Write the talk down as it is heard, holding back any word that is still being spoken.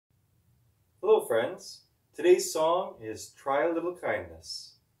Hello friends, today's song is Try a Little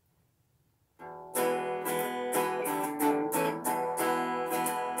Kindness.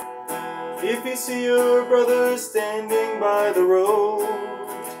 If you see your brother standing by the road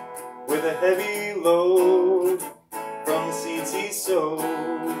with a heavy load from the seeds he sowed,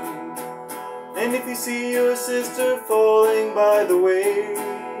 and if you see your sister falling by the way,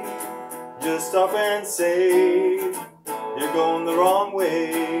 just stop and say, you're going the wrong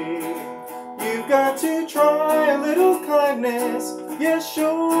way. You've got to try a little kindness, yes,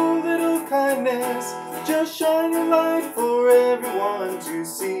 show a little kindness. Just shine your light for everyone to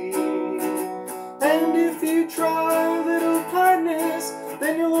see. And if you try a little kindness,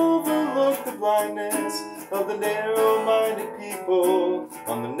 then you'll overlook the blindness of the narrow-minded people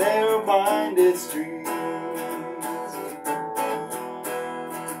on the narrow-minded streets.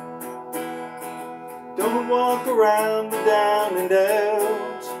 Don't walk around the down and out.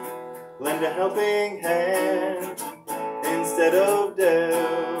 Lend a helping hand instead of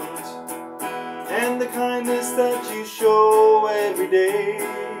doubt. And the kindness that you show every day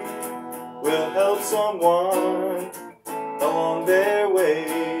will help someone along their way.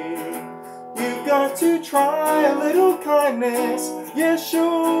 You've got to try a little kindness, yes,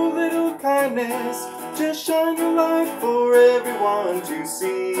 show a little kindness. Just shine your light for everyone to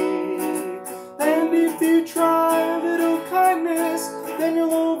see. And if you try a little kindness, then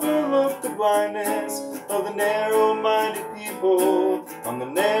you'll overlook the blindness of the narrow-minded people on the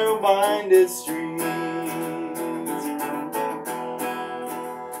narrow-minded streets.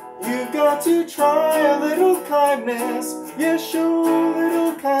 You've got to try a little kindness, yes, show a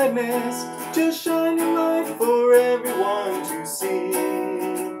little kindness. Just shine your light for everyone to see.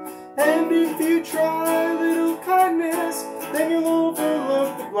 And if you try a little kindness, then you'll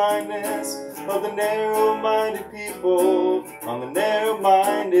overlook the blindness of the narrow-minded people on the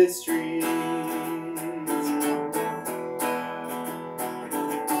narrow-minded streets.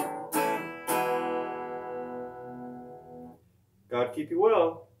 God keep you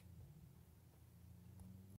well.